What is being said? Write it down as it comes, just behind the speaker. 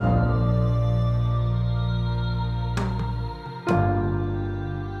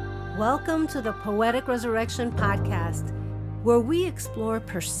Welcome to the Poetic Resurrection Podcast, where we explore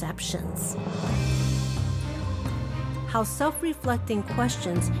perceptions. How self-reflecting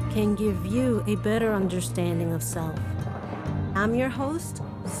questions can give you a better understanding of self. I'm your host,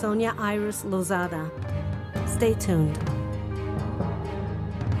 Sonia Iris Lozada. Stay tuned.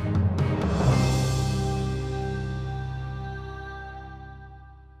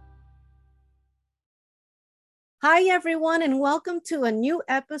 Hi, everyone, and welcome to a new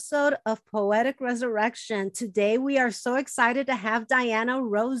episode of Poetic Resurrection. Today, we are so excited to have Diana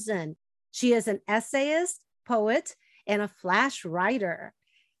Rosen. She is an essayist, poet, and a flash writer.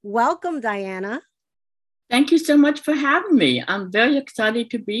 Welcome, Diana. Thank you so much for having me. I'm very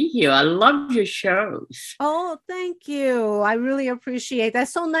excited to be here. I love your shows. Oh, thank you. I really appreciate that.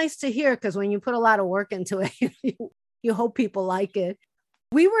 That's so nice to hear, because when you put a lot of work into it, you hope people like it.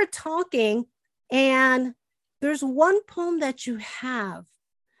 We were talking, and there's one poem that you have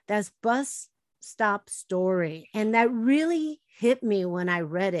that's Bus Stop Story. And that really hit me when I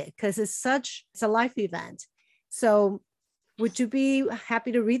read it because it's a life event. So would you be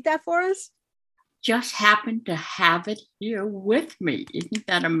happy to read that for us? Just happen to have it here with me. Isn't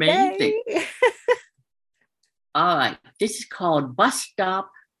that amazing? All right. This is called Bus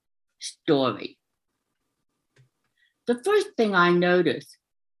Stop Story. The first thing I noticed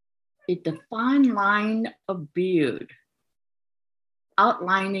is the fine line of beard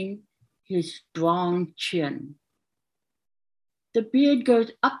outlining his strong chin. The beard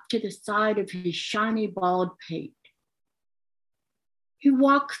goes up to the side of his shiny bald pate. He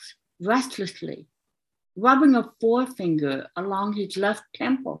walks restlessly, rubbing a forefinger along his left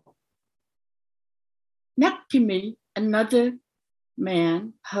temple. Next to me, another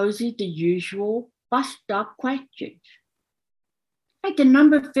man poses the usual bus stop questions. Has the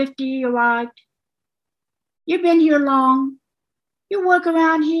number 50 arrived? You been here long? You work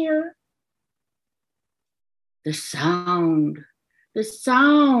around here? The sound,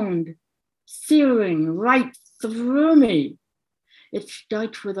 searing right through me. It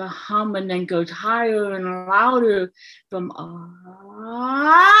starts with a hum and then goes higher and louder from I.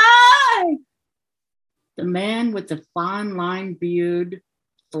 The man with the fine line beard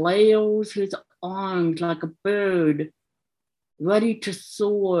flails his arms like a bird, ready to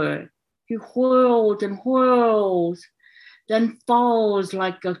soar. He whirls and whirls, then falls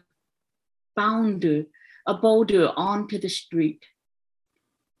like a boulder onto the street.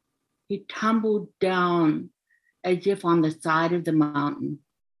 He tumbled down as if on the side of the mountain.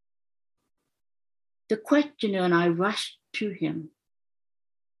 The questioner and I rushed to him.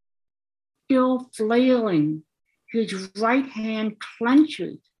 Still flailing, his right hand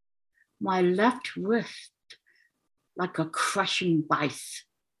clenches my left wrist like a crushing vice.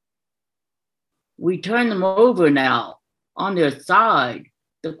 We turn them over now, on their side,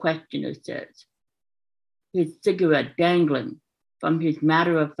 the questioner says, his cigarette dangling from his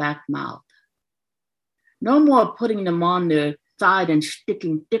matter-of-fact mouth. No more putting them on their side and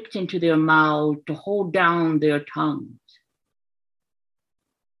sticking sticks into their mouths to hold down their tongues.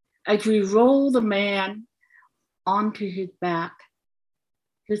 As we roll the man onto his back,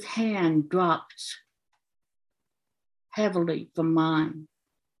 his hand drops heavily from mine.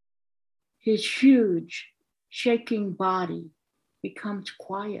 His huge, shaking body becomes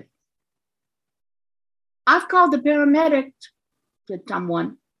quiet. I've called the paramedics, said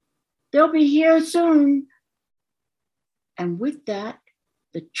someone. They'll be here soon. And with that,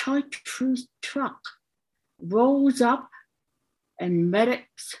 the chartreuse truck rolls up and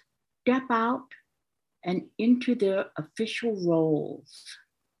medics step out and into their official roles.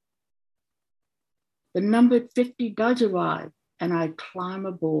 The number 50 does arrive, and I climb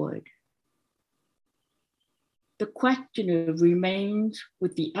aboard. The questioner remains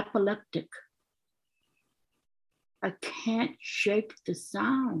with the epileptic. I can't shake the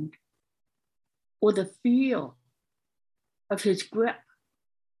sound or the feel of his grip.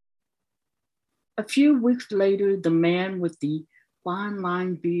 A few weeks later, the man with the fine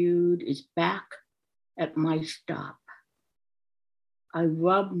line beard is back at my stop. I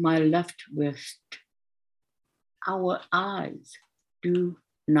rub my left wrist. Our eyes do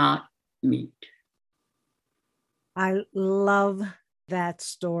not meet. I love that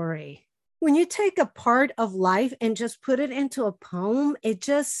story. When you take a part of life and just put it into a poem, it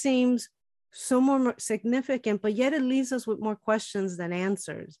just seems so more significant, but yet it leaves us with more questions than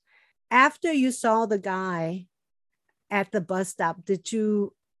answers. After you saw the guy at the bus stop, did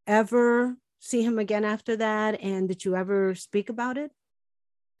you ever see him again after that? And did you ever speak about it?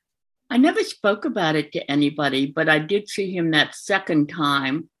 I never spoke about it to anybody, but I did see him that second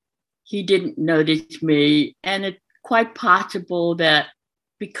time. He didn't notice me, and it's quite possible that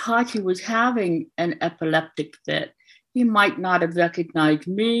because he was having an epileptic fit, he might not have recognized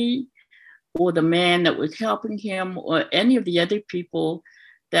me or the man that was helping him or any of the other people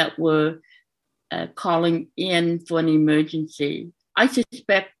that were calling in for an emergency. I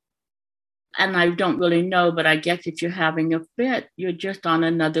suspect, and I don't really know, but I guess if you're having a fit, you're just on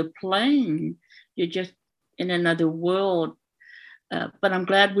another plane. You're just in another world. But I'm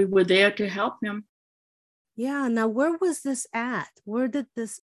glad we were there to help him. Yeah. Now, where was this at? Where did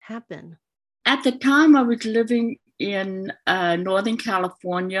this happen? At the time, I was living in Northern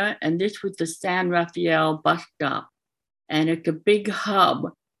California, and this was the San Rafael bus stop. And it's a big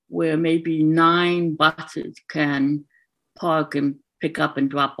hub where maybe 9 buses can park and pick up and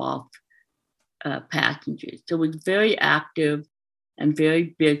drop off passengers. So it was very active and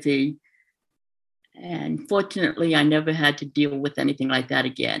very busy. And fortunately, I never had to deal with anything like that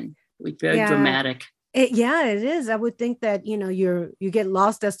again. It was very dramatic. It is. I would think that, you get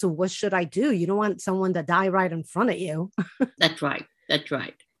lost as to what should I do? You don't want someone to die right in front of you. That's right. That's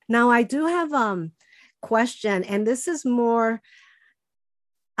right. Now, I do have a question, and this is more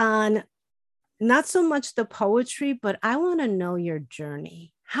on not so much the poetry, but I want to know your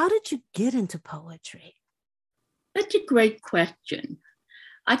journey. How did you get into poetry? That's a great question.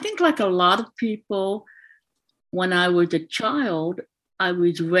 I think like a lot of people, when I was a child, I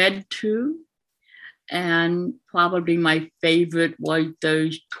was read to. And probably my favorite was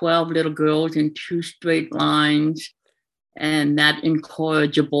those 12 little girls in 2 straight lines and that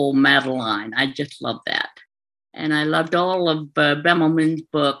incorrigible Madeline. I just love that. And I loved all of Bemelman's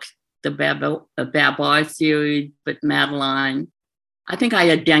books, the Babar series, but Madeline. I think I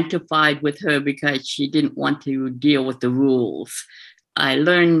identified with her because she didn't want to deal with the rules. I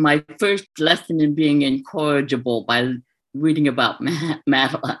learned my first lesson in being incorrigible by reading about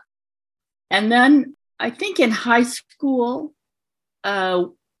Madeline. And then I think in high school,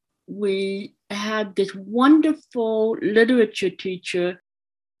 we had this wonderful literature teacher,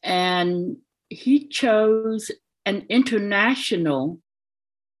 and he chose an international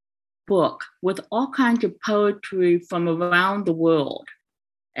book with all kinds of poetry from around the world.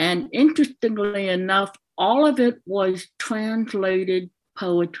 And interestingly enough, all of it was translated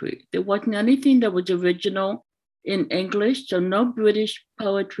poetry. There wasn't anything that was original in English, so no British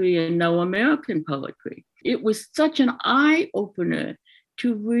poetry and no American poetry. It was such an eye-opener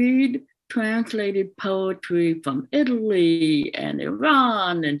to read translated poetry from Italy and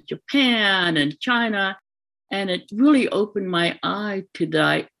Iran and Japan and China. And it really opened my eye to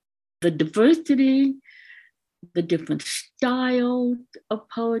the diversity, the different styles of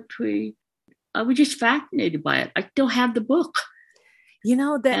poetry. I was just fascinated by it. I still have the book.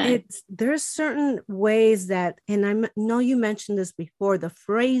 There's certain ways that, and I know you mentioned this before, the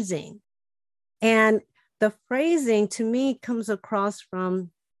phrasing. And the phrasing to me comes across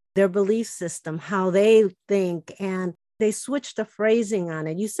from their belief system, how they think, and they switch the phrasing on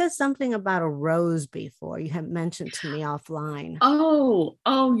it. You said something about a rose before. You had mentioned to me offline.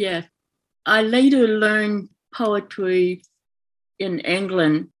 Oh, yes. I later learned poetry in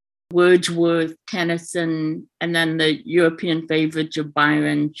England, Wordsworth, Tennyson, and then the European favorites of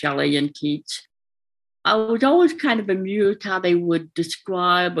Byron, Shelley, and Keats. I was always kind of amused how they would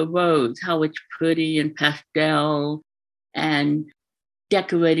describe a rose, how it's pretty and pastel and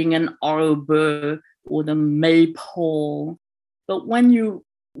decorating an arbor or the maypole. But when you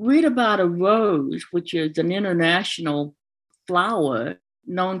read about a rose, which is an international flower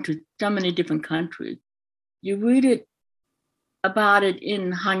known to so many different countries, you read about it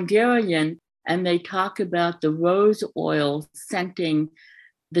in Hungarian, and they talk about the rose oil scenting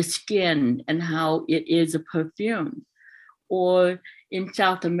the skin and how it is a perfume. Or in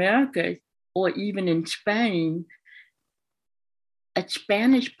South America, or even in Spain, a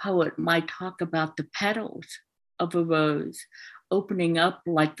Spanish poet might talk about the petals of a rose opening up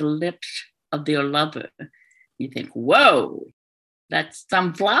like the lips of their lover. You think, whoa, that's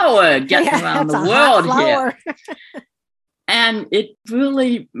some flower getting around the world here. And it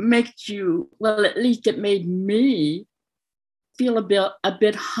really makes you, well, at least it made me feel a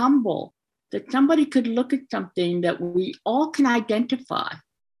bit humble that somebody could look at something that we all can identify,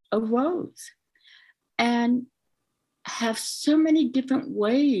 a rose, and have so many different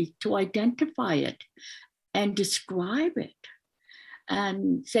ways to identify it and describe it.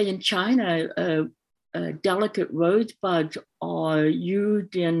 And say in China, delicate rosebuds are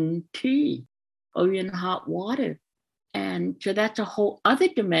used in tea or in hot water. And so that's a whole other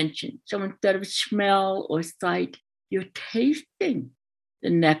dimension. So instead of smell or sight, you're tasting the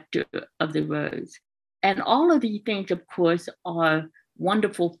nectar of the rose. And all of these things, of course, are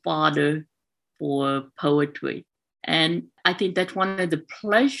wonderful fodder for poetry. And I think that's one of the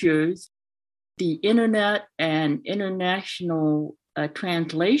pleasures the internet and international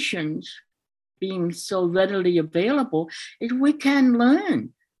translations being so readily available is we can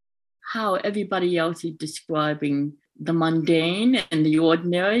learn how everybody else is describing the mundane and the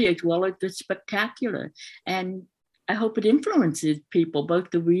ordinary as well as the spectacular. And I hope it influences people,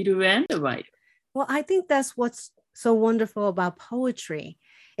 both the reader and the writer. Well, I think that's what's so wonderful about poetry.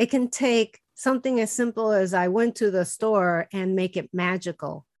 It can take something as simple as I went to the store and make it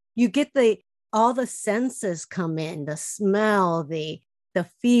magical. You get all the senses come in, the smell, the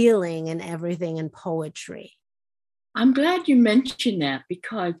feeling and everything in poetry. I'm glad you mentioned that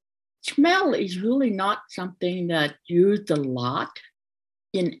because smell is really not something that's used a lot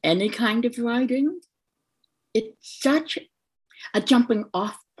in any kind of writing. It's such a jumping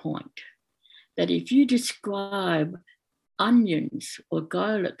off point that if you describe onions or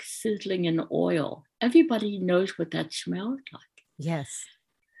garlic sizzling in oil, everybody knows what that smells like. Yes.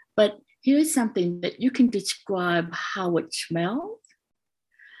 But here's something that you can describe how it smells,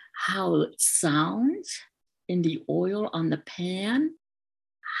 how it sounds in the oil on the pan,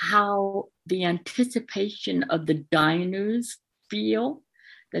 how the anticipation of the diners feel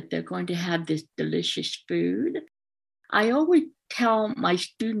that they're going to have this delicious food. I always tell my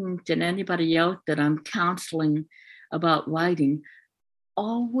students and anybody else that I'm counseling about writing,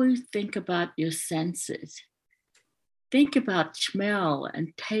 always think about your senses. Think about smell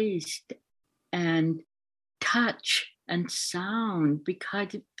and taste and touch and sound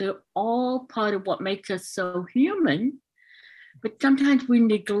because they're all part of what makes us so human. But sometimes we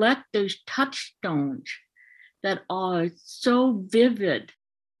neglect those touchstones that are so vivid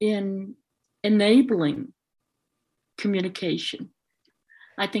in enabling communication.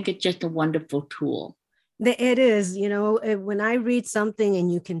 I think it's just a wonderful tool. It is, when I read something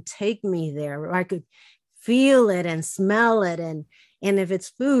and you can take me there, I could feel it and smell it. And if it's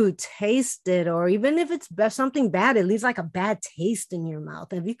food, taste it, or even if it's something bad, it leaves like a bad taste in your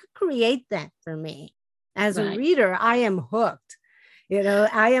mouth. If you could create that for me as a reader, I am hooked.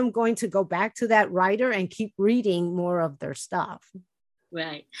 I am going to go back to that writer and keep reading more of their stuff.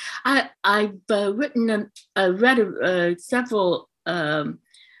 Right. I've read several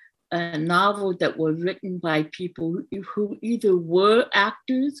novels that were written by people who either were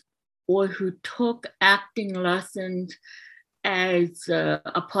actors or who took acting lessons as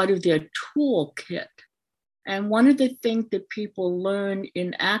a part of their toolkit. And one of the things that people learn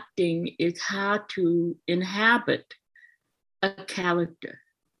in acting is how to inhabit a character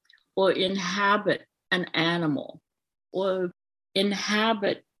or inhabit an animal or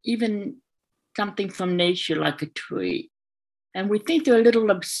inhabit even something from nature like a tree. And we think they're a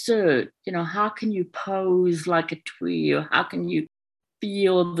little absurd. How can you pose like a tree or how can you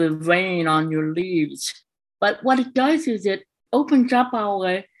feel the rain on your leaves? But what it does is it opens up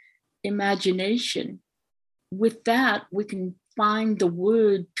our imagination. With that, we can find the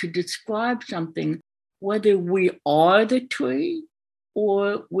word to describe something, whether we are the tree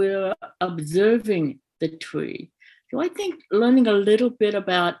or we're observing the tree. So I think learning a little bit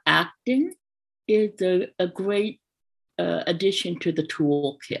about acting is a great addition to the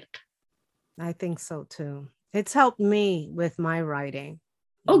toolkit. I think so too. It's helped me with my writing.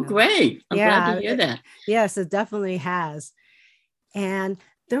 Great. I'm glad to hear that. Yes, it definitely has. And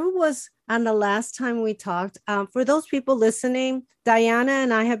there was, on the last time we talked, for those people listening, Diana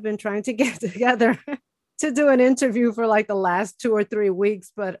and I have been trying to get together to do an interview for like the last 2 or 3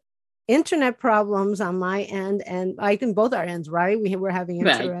 weeks, but internet problems on my end, and I think both our ends, right? We're having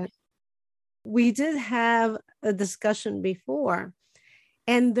internet. Right. We did have a discussion before,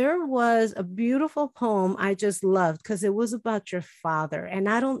 and there was a beautiful poem I just loved because it was about your father. And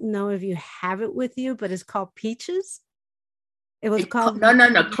I don't know if you have it with you, but it's called Peaches. It's called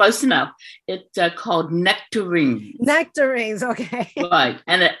No, close enough. It's called Nectarines. Nectarines, okay. Right,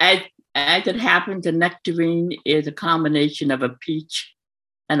 and as it happens, a nectarine is a combination of a peach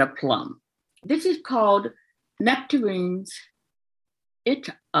and a plum. This is called Nectarines. It's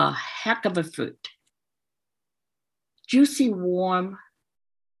a heck of a fruit. Juicy, warm,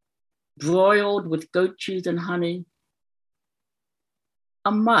 broiled with goat cheese and honey.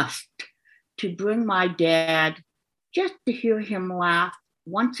 A must to bring my dad just to hear him laugh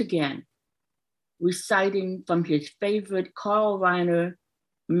once again, reciting from his favorite Carl Reiner,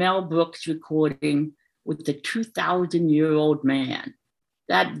 Mel Brooks recording with the 2,000-year-old man,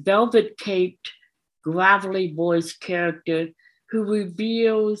 that velvet-caped, gravelly voiced character who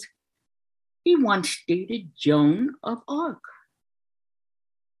reveals he once dated Joan of Arc.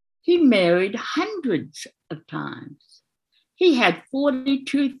 He married hundreds of times. He had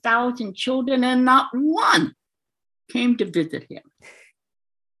 42,000 children and not one came to visit him.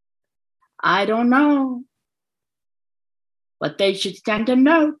 I don't know, but they should send a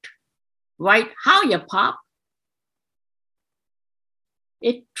note. Write, how you pop?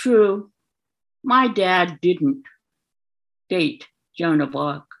 It's true, my dad didn't date Joan of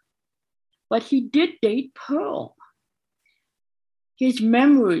Arc, but he did date Pearl. His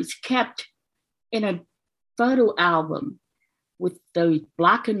memories kept in a photo album with those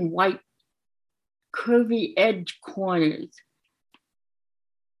black and white curvy edge corners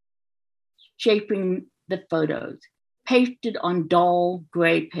shaping the photos, pasted on dull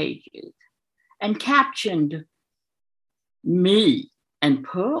gray pages, and captioned me and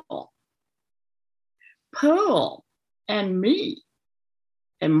Pearl. Pearl and me.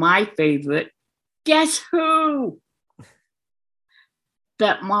 And my favorite, guess who?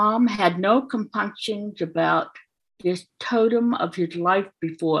 That Mom had no compunctions about this totem of his life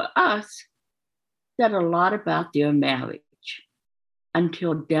before us, said a lot about their marriage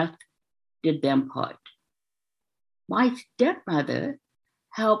until death did them part. My stepmother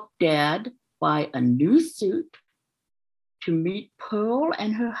helped Dad buy a new suit to meet Pearl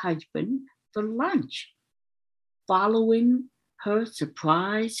and her husband for lunch, following her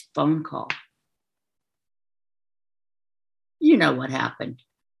surprise phone call. You know what happened.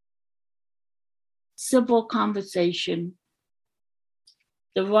 Civil conversation,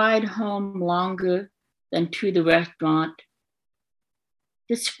 the ride home longer than to the restaurant,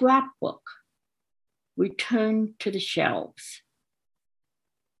 the scrapbook returned to the shelves.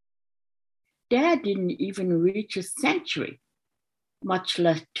 Dad didn't even reach a century, much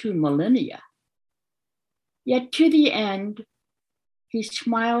less 2 millennia. Yet to the end, he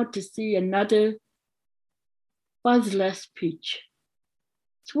smiled to see another buzzless peach,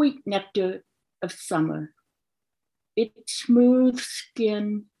 sweet nectar of summer, its smooth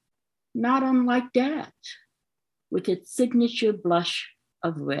skin not unlike Dad's, with its signature blush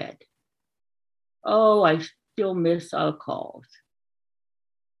of red. Oh, I still miss our calls.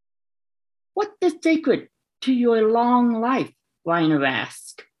 What's the secret to your long life? Reiner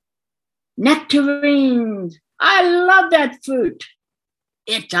asked. Nectarines. I love that fruit.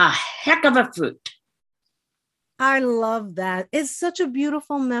 It's a heck of a fruit. I love that. It's such a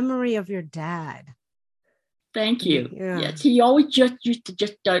beautiful memory of your dad. Thank you. Yeah. Yes, he always just used to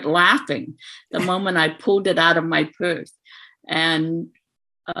just start laughing the moment I pulled it out of my purse. And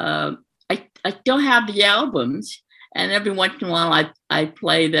I still have the albums, and every once in a while I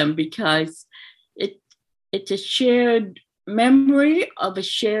play them because it's a shared memory of a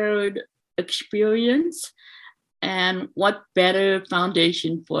shared experience. And what better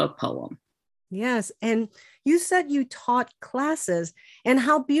foundation for a poem? Yes. And you said you taught classes, and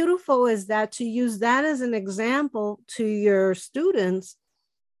how beautiful is that to use that as an example to your students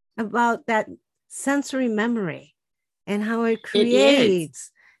about that sensory memory and how it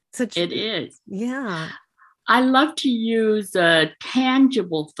creates such. It is. Yeah. I love to use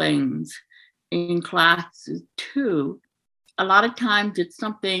tangible things in classes too. A lot of times it's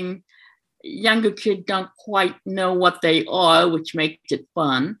something younger kids don't quite know what they are, which makes it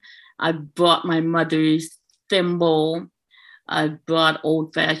fun. I brought my mother's thimble. I brought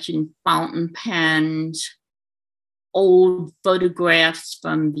old-fashioned fountain pens, old photographs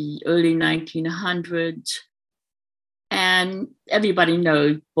from the early 1900s. And everybody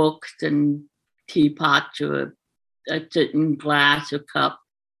knows books and teapots or a certain glass or cup.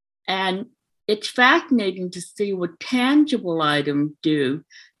 And it's fascinating to see what tangible items do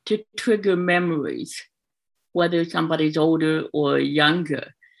to trigger memories, whether somebody's older or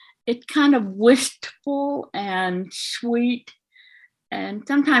younger. It's kind of wistful and sweet and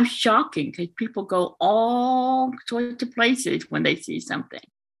sometimes shocking because people go all sorts of places when they see something.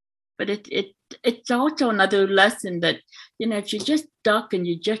 But it's also another lesson that, you know, if you're just stuck and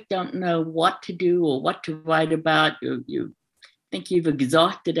you just don't know what to do or what to write about, or you think you've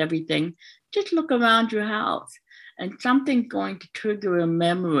exhausted everything, just look around your house and something's going to trigger a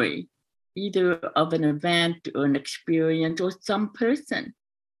memory, either of an event or an experience or some person.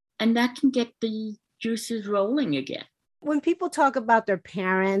 And that can get the juices rolling again. When people talk about their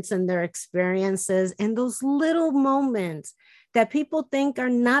parents and their experiences and those little moments that people think are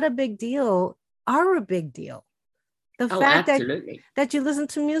not a big deal are a big deal. The fact that you listen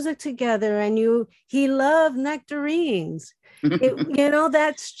to music together and he loved nectarines,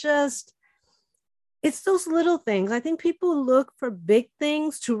 that's just, it's those little things. I think people look for big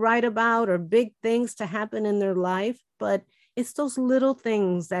things to write about or big things to happen in their life, but it's those little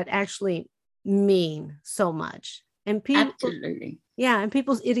things that actually mean so much. And people, and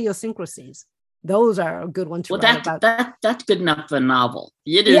people's idiosyncrasies. Those are a good one to write about. That's good enough for a novel.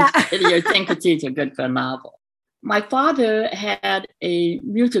 Idiosyncrasies are good for a novel. My father had a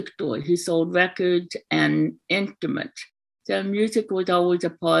music store. He sold records and instruments. So music was always a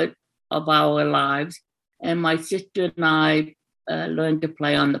part of our lives. And my sister and I learned to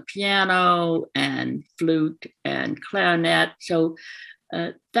play on the piano and flute and clarinet. So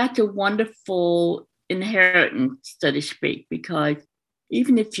that's a wonderful inheritance, so to speak, because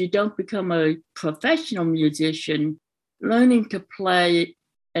even if you don't become a professional musician, learning to play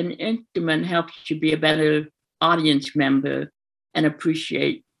an instrument helps you be a better audience member and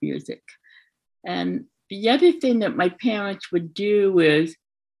appreciate music. And the other thing that my parents would do is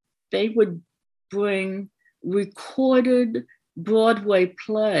they would bring recorded Broadway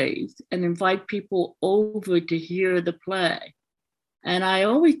plays and invite people over to hear the play. And I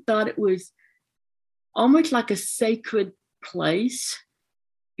always thought it was almost like a sacred place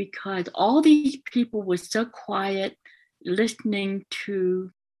because all these people were so quiet listening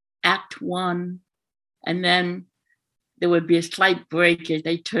to Act One. And then there would be a slight break as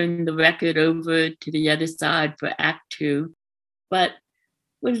they turned the record over to the other side for Act Two. But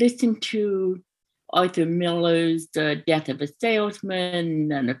we listened to Arthur Miller's Death of a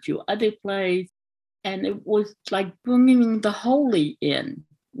Salesman and a few other plays. And it was like bringing the holy in,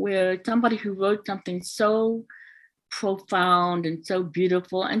 where somebody who wrote something so profound and so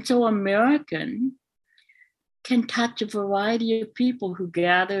beautiful and so American can touch a variety of people who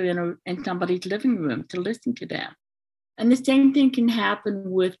gather in somebody's living room to listen to them. And the same thing can happen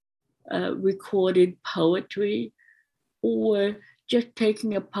with recorded poetry or just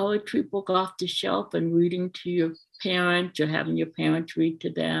taking a poetry book off the shelf and reading to your parents or having your parents read to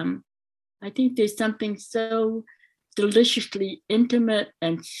them. I think there's something so deliciously intimate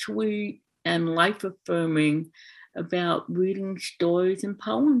and sweet and life-affirming about reading stories and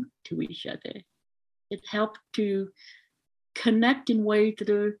poems to each other. It helps to connect in ways that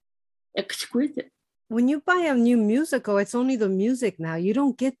are exquisite. When you buy a new musical, it's only the music now. You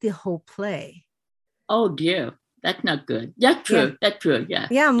don't get the whole play. Oh dear, that's not good. That's true. Yeah. That's true. Yeah.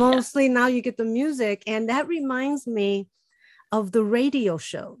 Yeah, mostly now you get the music. And that reminds me of the radio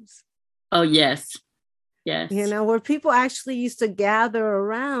shows. Oh, yes. Yes. You know, where people actually used to gather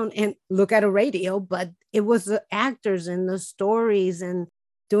around and look at a radio, but it was the actors and the stories and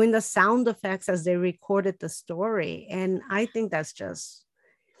doing the sound effects as they recorded the story. And I think that's just,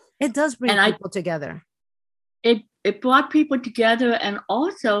 it does bring people together. It brought people together, and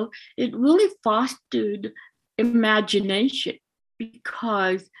also it really fostered imagination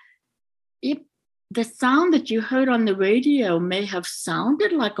because the sound that you heard on the radio may have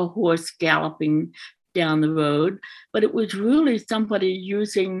sounded like a horse galloping down the road, but it was really somebody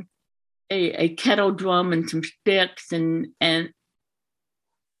using a kettle drum and some sticks and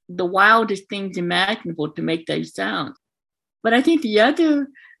the wildest things imaginable to make those sounds. But I think the other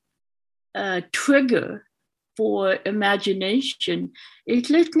trigger for imagination is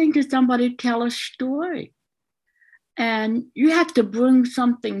listening to somebody tell a story. And you have to bring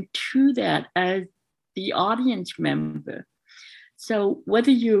something to that as the audience member. So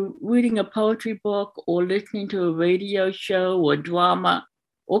whether you're reading a poetry book or listening to a radio show or drama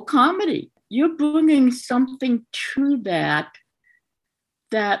or comedy, you're bringing something to that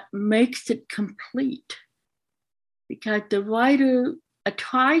makes it complete. Because the writer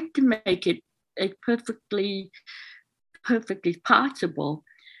tried to make it as perfectly possible,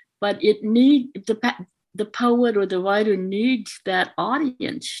 but it needs the poet or the writer needs that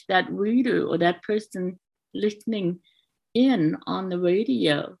audience, that reader or that person listening in on the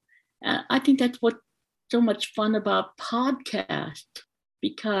radio. I think that's what's so much fun about podcasts,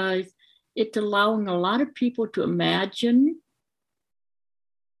 because it's allowing a lot of people to imagine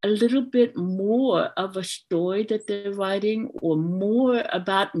a little bit more of a story that they're writing or more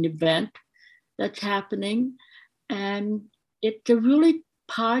about an event that's happening. And it's a really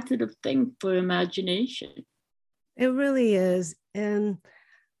positive thing for imagination. It really is. And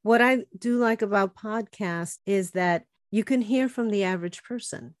what I do like about podcasts is that you can hear from the average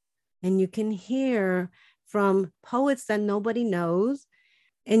person and you can hear from poets that nobody knows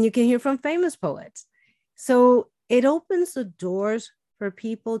and you can hear from famous poets. So it opens the doors for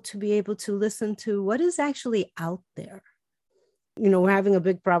people to be able to listen to what is actually out there. You know, we're having a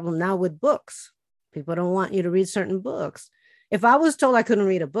big problem now with books. People don't want you to read certain books. If I was told I couldn't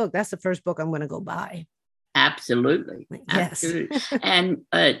read a book, that's the first book I'm going to go buy. Absolutely. Yes. Absolutely. And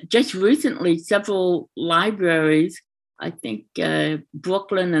just recently, several libraries, I think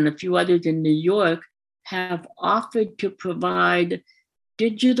Brooklyn and a few others in New York, have offered to provide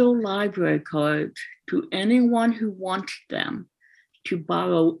digital library cards to anyone who wants them to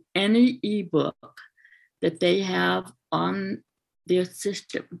borrow any ebook that they have on their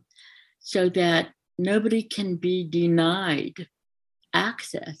system, so that nobody can be denied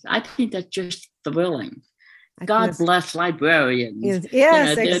access. I think that's just thrilling. God bless librarians.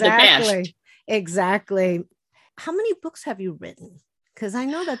 Yes, They're the best. Exactly. How many books have you written? Because I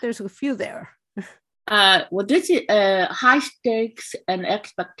know that there's a few there. Well, this is High Stakes and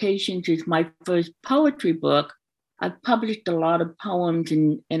Expectations is my first poetry book. I've published a lot of poems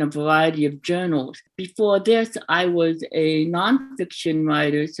in a variety of journals. Before this, I was a nonfiction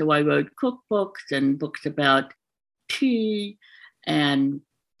writer, so I wrote cookbooks and books about tea and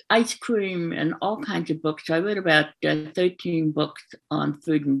ice cream and all kinds of books. I wrote about 13 books on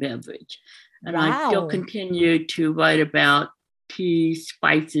food and beverage. And Wow. I still continue to write about tea,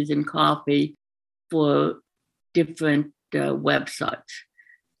 spices, and coffee for different websites.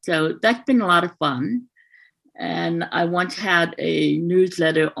 So that's been a lot of fun. And I once had a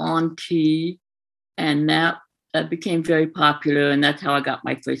newsletter on tea, and that became very popular. And that's how I got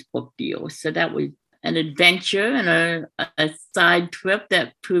my first book deal. So that was an adventure and a side trip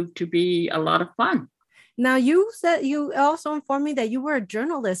that proved to be a lot of fun. Now, you said you also informed me that you were a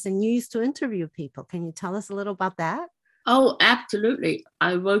journalist and you used to interview people. Can you tell us a little about that? Oh, absolutely.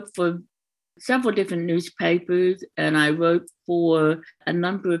 I wrote for several different newspapers, and I wrote for a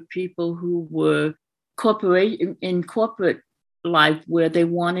number of people who were in corporate life where they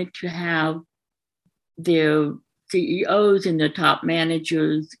wanted to have their CEOs and their top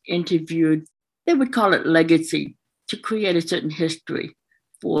managers interviewed. They would call it legacy, to create a certain history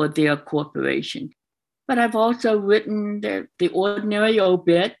for their corporation. But I've also written the ordinary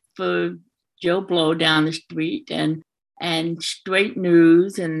obit for Joe Blow down the street, and straight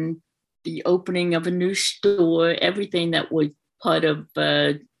news, and the opening of a new store, everything that was part of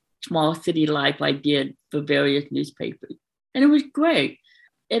small city life I did for various newspapers. And it was great.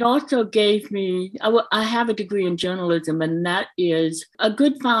 It also gave me, I have a degree in journalism, and that is a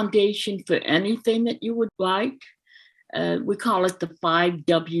good foundation for anything that you would write. We call it the 5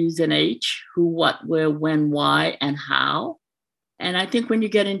 W's and H: who, what, where, when, why, and how. And I think when you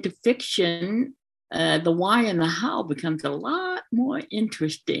get into fiction, the why and the how becomes a lot more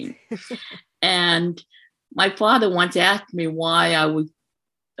interesting. And my father once asked me why I was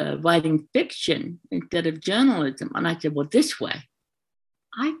writing fiction instead of journalism. And I said, well, this way,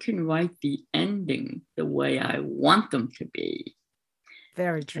 I can write the ending the way I want them to be.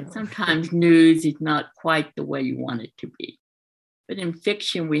 Very true. And sometimes news is not quite the way you want it to be. But in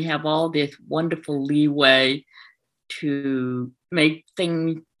fiction, we have all this wonderful leeway to make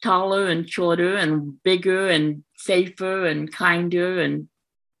things taller and shorter and bigger and safer and kinder and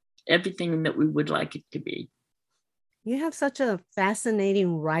everything that we would like it to be. You have such a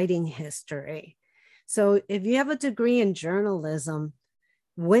fascinating writing history. So if you have a degree in journalism,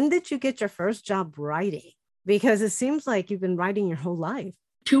 when did you get your first job writing? Because it seems like you've been writing your whole life.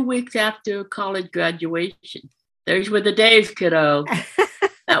 2 weeks after college graduation. Those were the days, kiddo.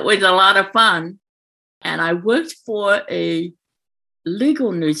 That was a lot of fun. And I worked for a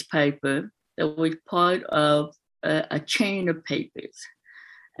legal newspaper that was part of a chain of papers.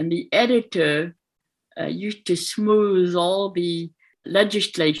 And the editor used to smooth all the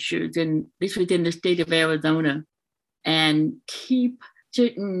legislatures, and this was in the state of Arizona, and keep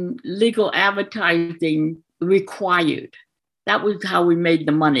certain legal advertising required. That was how we made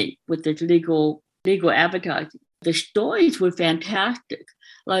the money, with this legal advertising. The stories were fantastic.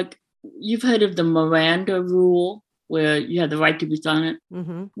 Like, you've heard of the Miranda rule, where you have the right to be silent.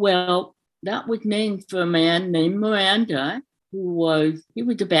 Mm-hmm. Well, that was named for a man named Miranda, he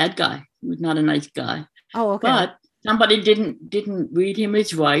was a bad guy. He was not a nice guy. Oh, okay. But somebody didn't read him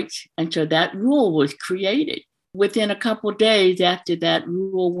his rights, and so that rule was created. Within a couple of days after that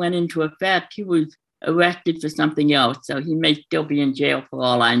rule went into effect, he was arrested for something else. So he may still be in jail for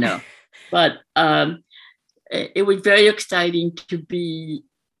all I know. But it was very exciting to be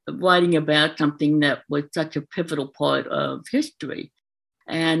writing about something that was such a pivotal part of history.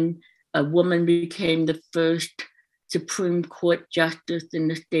 And a woman became the first Supreme Court justice in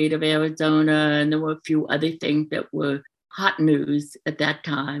the state of Arizona, and there were a few other things that were hot news at that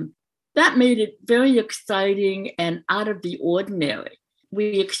time. That made it very exciting and out of the ordinary.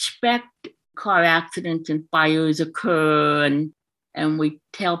 We expect car accidents and fires occur, and we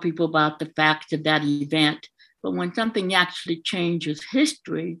tell people about the facts of that event. But when something actually changes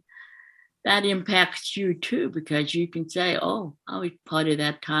history, that impacts you too, because you can say, oh, I was part of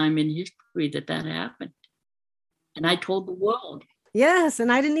that time in history that happened. And I told the world. Yes,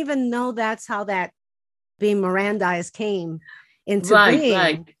 and I didn't even know that's how that being Mirandized came into being.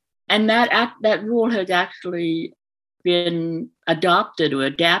 Right. And that rule has actually been adopted or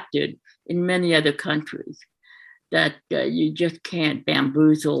adapted in many other countries, that you just can't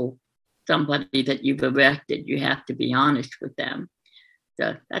bamboozle somebody that you've arrested, you have to be honest with them.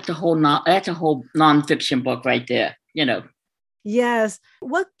 So that's a whole nonfiction book right there, you know. Yes.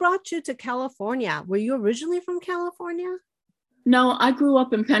 What brought you to California? Were you originally from California? No, I grew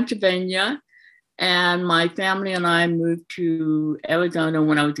up in Pennsylvania, and my family and I moved to Arizona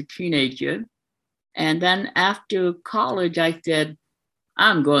when I was a teenager. And then after college, I said,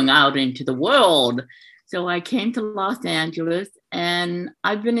 I'm going out into the world. So I came to Los Angeles, and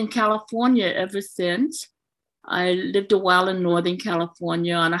I've been in California ever since. I lived a while in Northern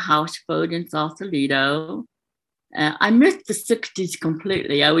California on a houseboat in Sausalito. I missed the 60s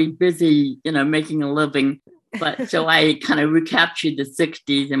completely. I was busy, making a living. But so I kind of recaptured the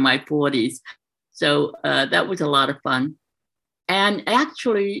 60s in my 40s. So that was a lot of fun. And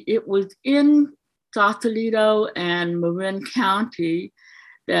actually, it was in Sausalito and Marin County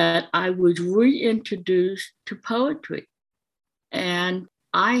that I was reintroduced to poetry. And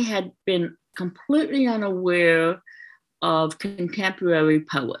I had been completely unaware of contemporary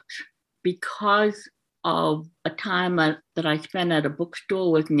poets because of a time that I spent at a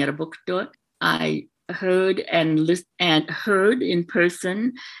bookstore, working at a bookstore. I heard and heard in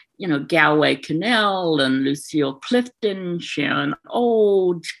person, Galway Kinnell and Lucille Clifton, Sharon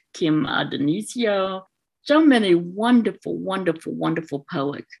Olds, Kim Adonisio, so many wonderful, wonderful, wonderful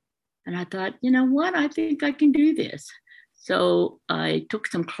poets. And I thought, you know what, I think I can do this. So I took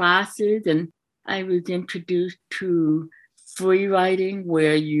some classes, and I was introduced to free writing,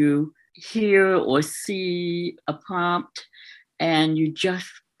 where you hear or see a prompt and you just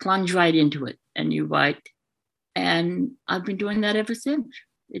plunge right into it and you write. And I've been doing that ever since.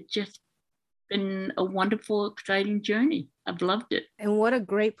 It's just been a wonderful, exciting journey. I've loved it. And what a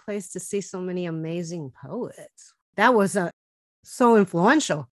great place to see so many amazing poets. That was so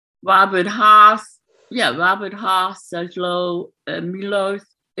influential. Robert Haas, Sajlo Milos.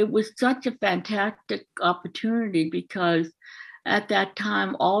 It was such a fantastic opportunity because at that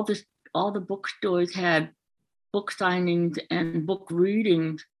time, all the bookstores had book signings and book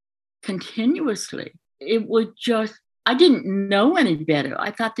readings continuously. It was just, I didn't know any better.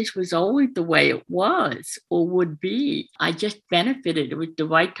 I thought this was always the way it was or would be. I just benefited. It was the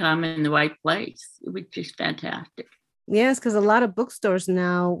right time and the right place. It was just fantastic. Yes, because a lot of bookstores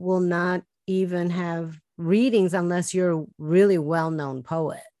now will not even have readings unless you're a really well-known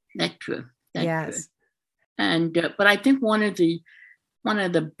poet. That's true. That's yes. True. And but I think one of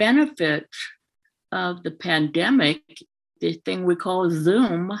the benefits of the pandemic, this thing we call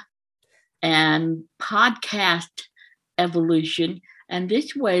Zoom and podcast evolution, and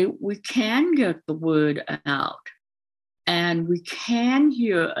this way we can get the word out, and we can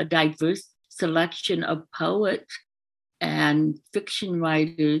hear a diverse selection of poets and fiction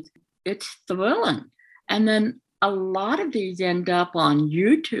writers. It's thrilling. And then a lot of these end up on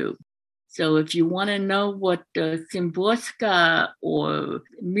YouTube. So if you want to know what Szymborska or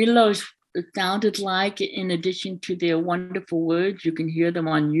Milos sounded like, in addition to their wonderful words, you can hear them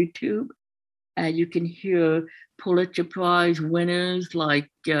on YouTube. You can hear Pulitzer Prize winners like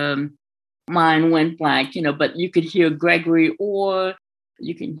mine went blank, but you could hear Gregory Orr.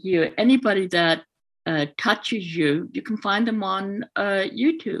 You can hear anybody that touches you. You can find them on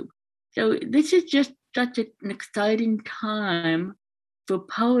YouTube. So this is just such an exciting time for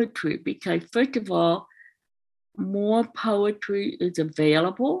poetry because, first of all, more poetry is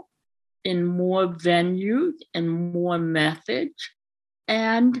available in more venues and more methods.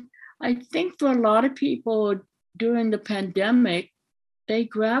 And I think for a lot of people during the pandemic, they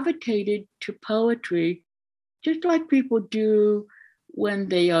gravitated to poetry just like people do when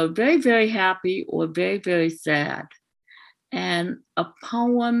they are very, very happy or very, very sad. And a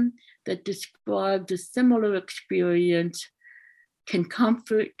poem that describes a similar experience can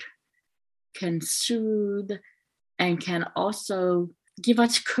comfort, can soothe, and can also give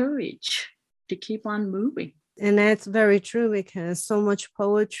us courage to keep on moving. And that's very true because so much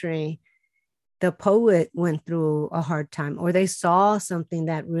poetry, the poet went through a hard time or they saw something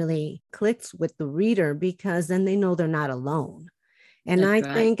that really clicks with the reader because then they know they're not alone. And that's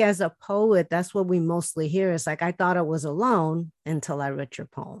I think as a poet, that's what we mostly hear. It's like, I thought I was alone until I read your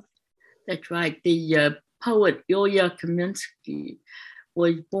poem. That's right. The poet Ilya Kaminsky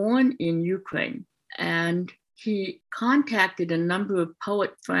was born in Ukraine, and he contacted a number of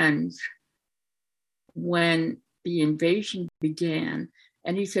poet friends when the invasion began.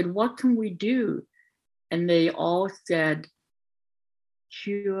 And he said, what can we do? And they all said,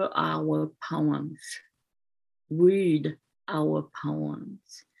 hear our poems, read our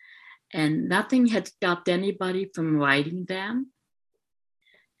poems. And nothing had stopped anybody from writing them.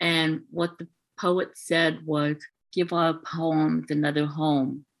 And what the poet said was, give our poems another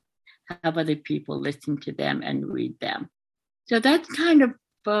home. have other people listen to them and read them. So that's kind of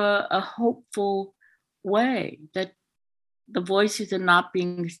a hopeful way that the voices are not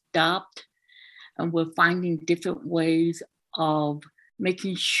being stopped, and we're finding different ways of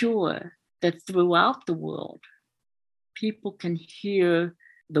making sure that throughout the world, people can hear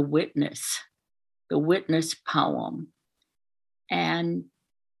the witness poem. And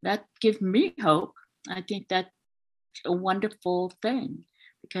that gives me hope. I think that's a wonderful thing,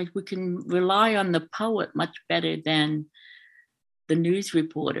 because we can rely on the poet much better than the news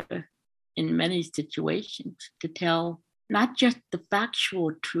reporter in many situations to tell not just the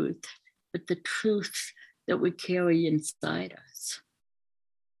factual truth, but the truths that we carry inside us.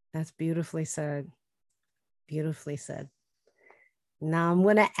 That's beautifully said. Beautifully said. Now I'm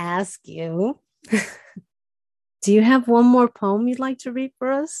going to ask you, do you have one more poem you'd like to read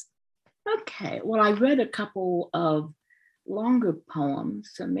for us? Okay, well, I read a couple of longer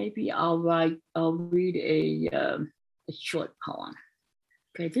poems, so maybe I'll read a short poem.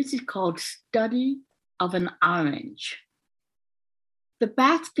 Okay, this is called Study of an Orange. The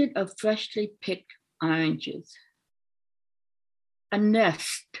basket of freshly picked oranges, a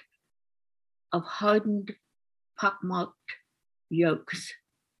nest of hardened, pockmarked yolks,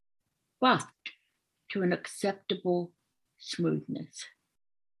 buffed to an acceptable smoothness.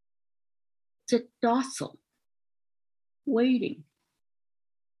 Sit docile, waiting,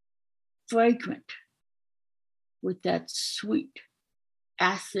 fragrant, with that sweet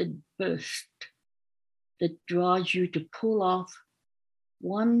acid burst that draws you to pull off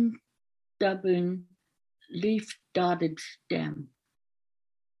one stubborn leaf-dotted stem,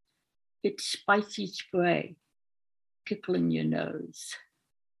 its spicy spray tickling your nose.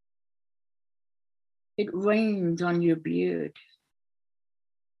 It rains on your beard,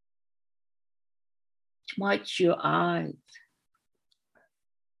 smites your eyes,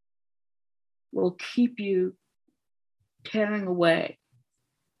 will keep you tearing away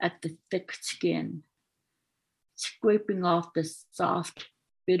at the thick skin, scraping off the soft,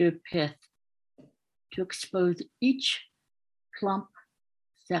 bitter pith to expose each plump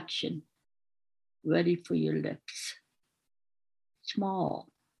section ready for your lips. Small,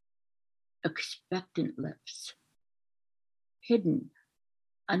 expectant lips, hidden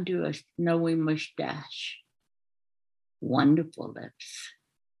under a snowy mustache. Wonderful lips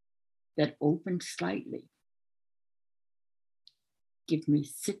that open slightly. Give me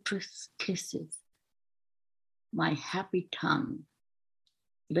citrus kisses. My happy tongue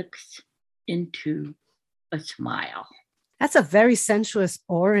licks into a smile. That's a very sensuous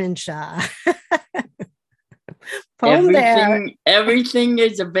orange poem there. Everything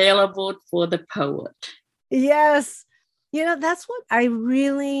is available for the poet. Yes. You know, that's what I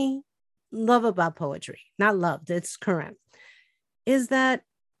really love about poetry. Not loved, it's current. Is that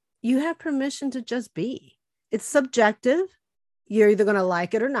you have permission to just be. It's subjective. You're either going to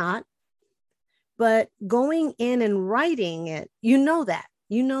like it or not. But going in and writing it, you know that.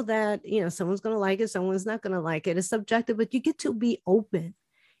 You know that, someone's going to like it, someone's not going to like it. It's subjective, but you get to be open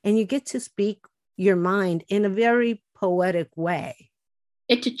and you get to speak your mind in a very poetic way.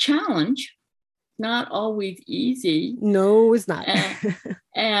 It's a challenge, not always easy. No, it's not.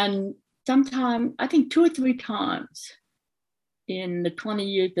 And sometimes, I think 2 or 3 times in the 20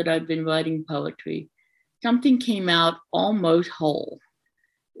 years that I've been writing poetry, something came out almost whole.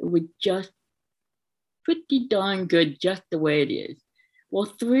 It was just pretty darn good just the way it is. Well,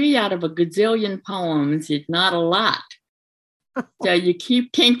 3 out of a gazillion poems is not a lot. So you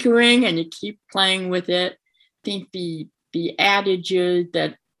keep tinkering and you keep playing with it. I think the adage is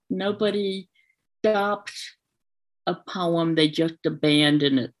that nobody stops a poem, they just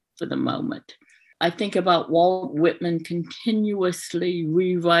abandon it for the moment. I think about Walt Whitman continuously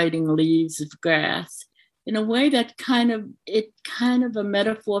rewriting Leaves of Grass in a way that kind of a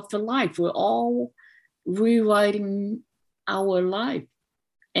metaphor for life. We're all rewriting our life,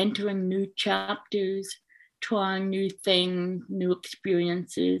 entering new chapters, trying new things, new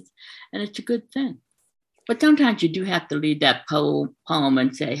experiences, and it's a good thing. But sometimes you do have to leave that poem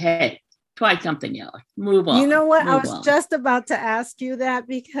and say, hey, try something else, move on. You know what? I was just about to ask you that,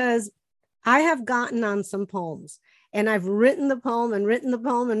 because I have gotten on some poems and I've written the poem and written the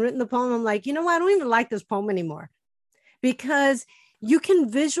poem and written the poem. I'm like, you know what? I don't even like this poem anymore, because you can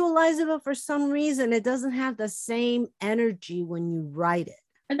visualize it, but for some reason it doesn't have the same energy when you write it.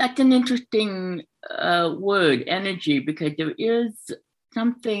 And that's an interesting word, energy, because there is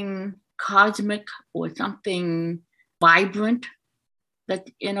something cosmic or something vibrant that's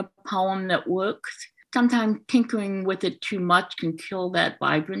in a poem that works. Sometimes tinkering with it too much can kill that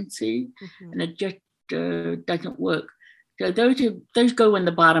vibrancy, and it just doesn't work. So those go in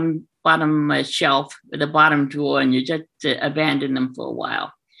the bottom bottom shelf, the bottom drawer, and you just abandon them for a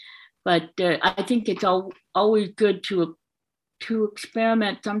while. But I think it's always good to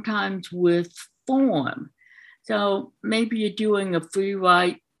experiment sometimes with form. So maybe you're doing a free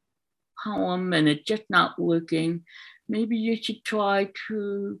write poem and it's just not working. Maybe you should try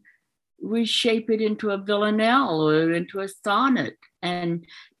to reshape it into a villanelle or into a sonnet and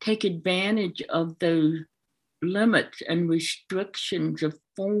take advantage of those limits and restrictions of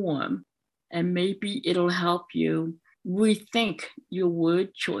form. And maybe it'll help you rethink your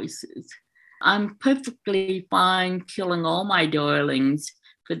word choices. I'm perfectly fine killing all my darlings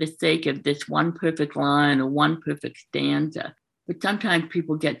for the sake of this one perfect line or one perfect stanza. But sometimes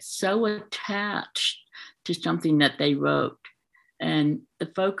people get so attached to something that they wrote. And the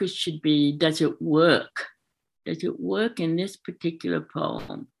focus should be, does it work? Does it work in this particular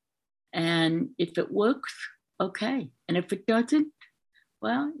poem? And if it works, okay. And if it doesn't,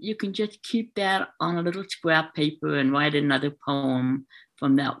 well, you can just keep that on a little scrap paper and write another poem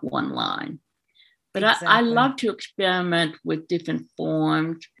from that one line. But exactly. I love to experiment with different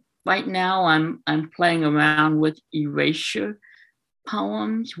forms. Right now, I'm playing around with erasure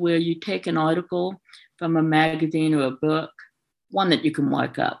poems, where you take an article from a magazine or a book, one that you can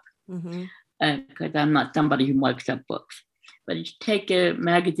mark up, because I'm not somebody who marks up books. But you take a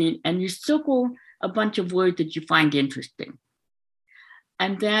magazine and you circle a bunch of words that you find interesting.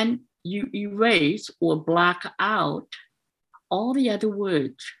 And then you erase or black out all the other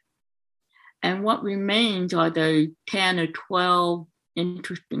words. And what remains are the 10 or 12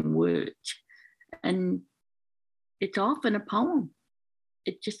 interesting words. And it's often a poem.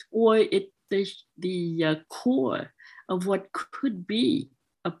 It just, or it's the core of what could be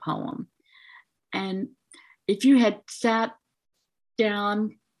a poem. And if you had sat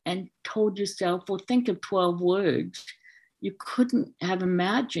down and told yourself, well, think of 12 words, you couldn't have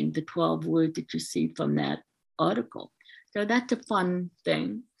imagined the 12 words that you see from that article. So that's a fun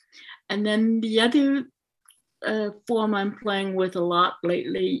thing. And then the other form I'm playing with a lot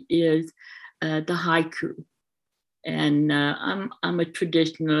lately is the haiku. And I'm a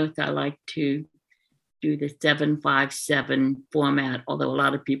traditionalist. I like to do the 7-5-7 format, although a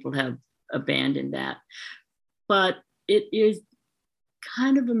lot of people have abandoned that. But it is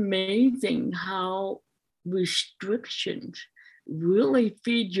kind of amazing how restrictions really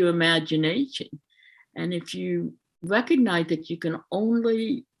feed your imagination. And if you recognize that you can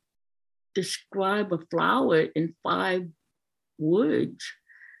only describe a flower in 5 words,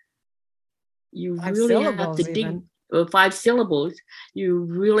 you really have to dig, or 5 syllables, you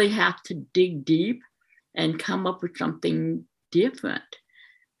really have to dig deep and come up with something different.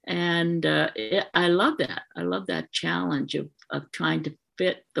 And I love that. I love that challenge of trying to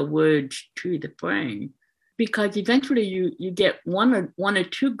fit the words to the frame, because eventually you get one or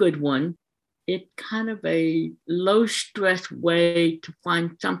two good ones. It's kind of a low stress way to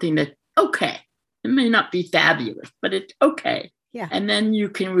find something that's okay. It may not be fabulous, but it's okay. Yeah. And then you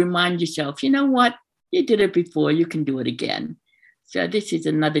can remind yourself, you know what? You did it before, you can do it again. So this is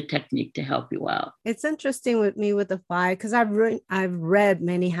another technique to help you out. It's interesting with me with the 5, because I've read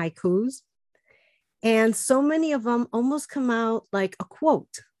many haikus, and so many of them almost come out like a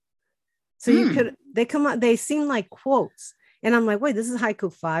quote. So they come out, they seem like quotes. And I'm like, wait, this is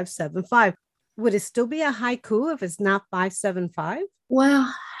haiku 5-7-5. Would it still be a haiku if it's not 5-7-5?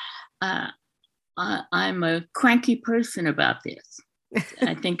 Well, I'm a cranky person about this.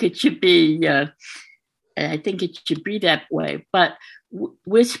 I think it should be. I think it should be that way. But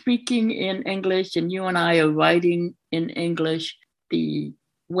we're speaking in English, and you and I are writing in English. The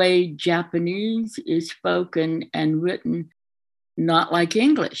way Japanese is spoken and written, not like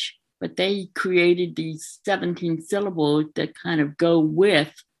English, but they created these 17 syllables that kind of go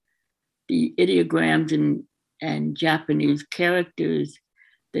with the ideograms and Japanese characters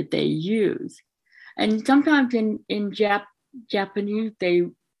that they use. And sometimes in Japanese, they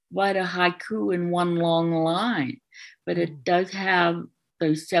write a haiku in one long line, but it does have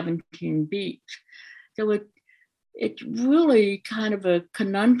those 17 beats. So it's really kind of a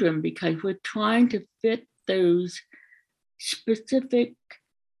conundrum, because we're trying to fit those specific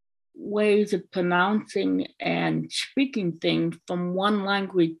ways of pronouncing and speaking things from one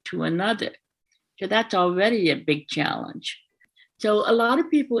language to another. So that's already a big challenge. So a lot of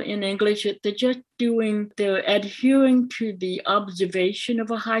people in English, they're adhering to the observation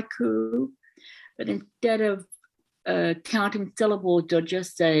of a haiku, but instead of counting syllables, they'll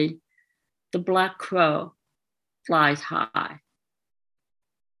just say, the black crow flies high.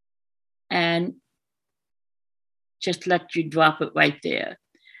 And just let you drop it right there.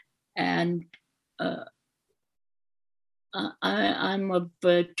 And I'm of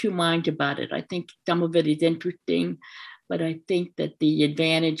two minds about it. I think some of it is interesting, but I think that the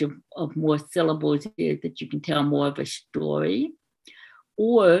advantage of more syllables is that you can tell more of a story.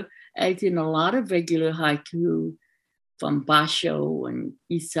 Or, as in a lot of regular haiku from Basho and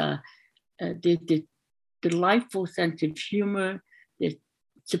Isa, the delightful sense of humor, the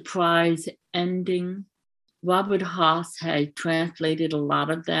surprise ending. Robert Haas has translated a lot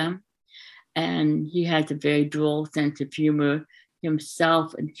of them, and he has a very droll sense of humor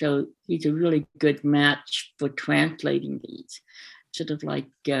himself, and so he's a really good match for translating these. Sort of like,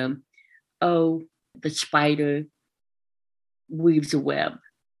 oh, the spider weaves a web.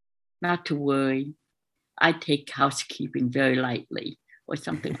 Not to worry, I take housekeeping very lightly, or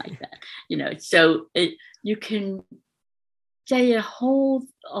something like that. So you can say a whole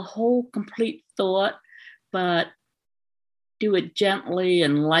complete thought, but do it gently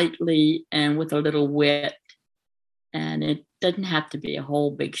and lightly and with a little wit. And it doesn't have to be a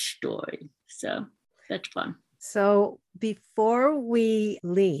whole big story. So that's fun. So before we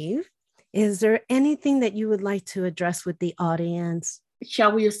leave, is there anything that you would like to address with the audience?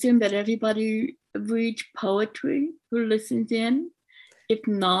 Shall we assume that everybody reads poetry who listens in? If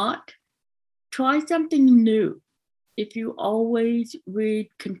not, try something new. If you always read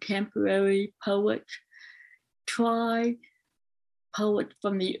contemporary poets, try poets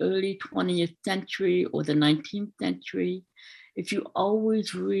from the early 20th century or the 19th century. If you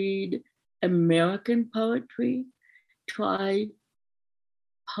always read American poetry, try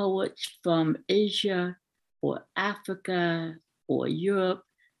poets from Asia or Africa or Europe.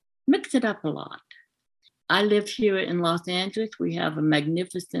 Mix it up a lot. I live here in Los Angeles. We have a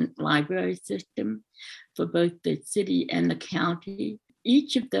magnificent library system for both the city and the county.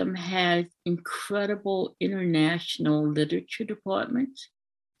 Each of them has incredible international literature departments.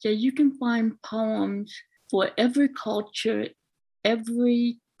 So you can find poems for every culture,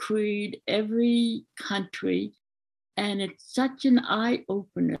 every creed, every country. And it's such an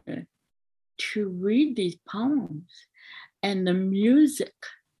eye-opener to read these poems. And the music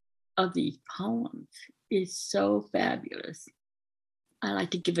of these poems is so fabulous. I like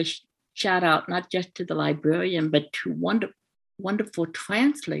to give a shout out, not just to the librarian, but to wonderful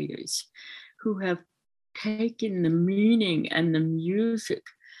translators who have taken the meaning and the music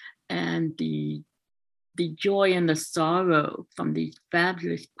and the joy and the sorrow from these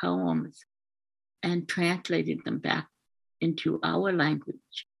fabulous poems and translated them back into our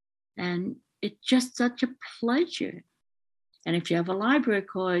language. And it's just such a pleasure. And if you have a library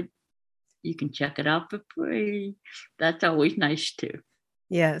card, you can check it out for free. That's always nice too.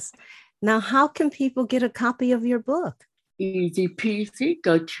 Yes. Now, how can people get a copy of your book? Easy peasy.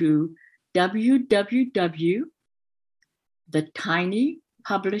 Go to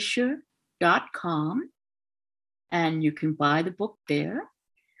www.thetinypublisher.com and you can buy the book there.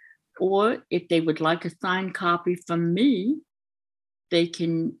 Or if they would like a signed copy from me, they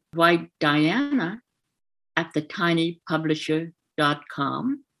can write Diana at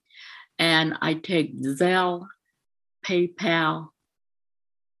thetinypublisher.com. And I take Zelle, PayPal,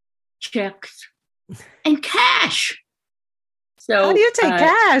 checks, and cash. So how do you take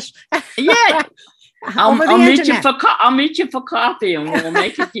cash? Yeah, I'll meet you for coffee, and we'll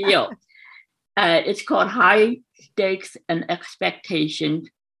make a deal. It's called High Stakes and Expectations,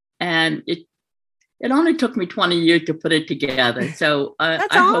 and it only took me 20 years to put it together. So I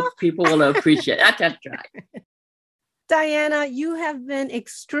hope people will appreciate it. That's right. Diana, you have been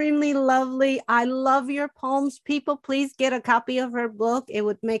extremely lovely. I love your poems. People, please get a copy of her book. It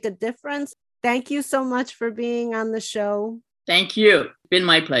would make a difference. Thank you so much for being on the show. Thank you. It's been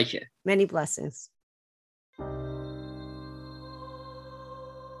my pleasure. Many blessings.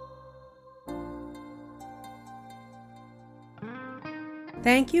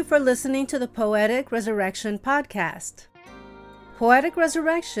 Thank you for listening to the Poetic Resurrection podcast. Poetic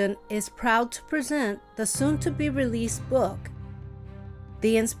Resurrection is proud to present the soon-to-be-released book,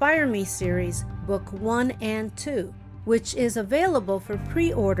 the Inspire Me series, Book 1 and 2, which is available for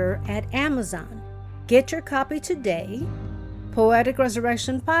pre-order at Amazon. Get your copy today. Poetic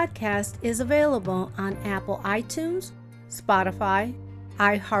Resurrection podcast is available on Apple iTunes, Spotify,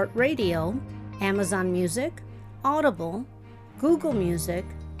 iHeartRadio, Amazon Music, Audible, Google Music,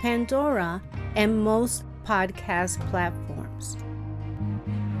 Pandora, and most podcast platforms.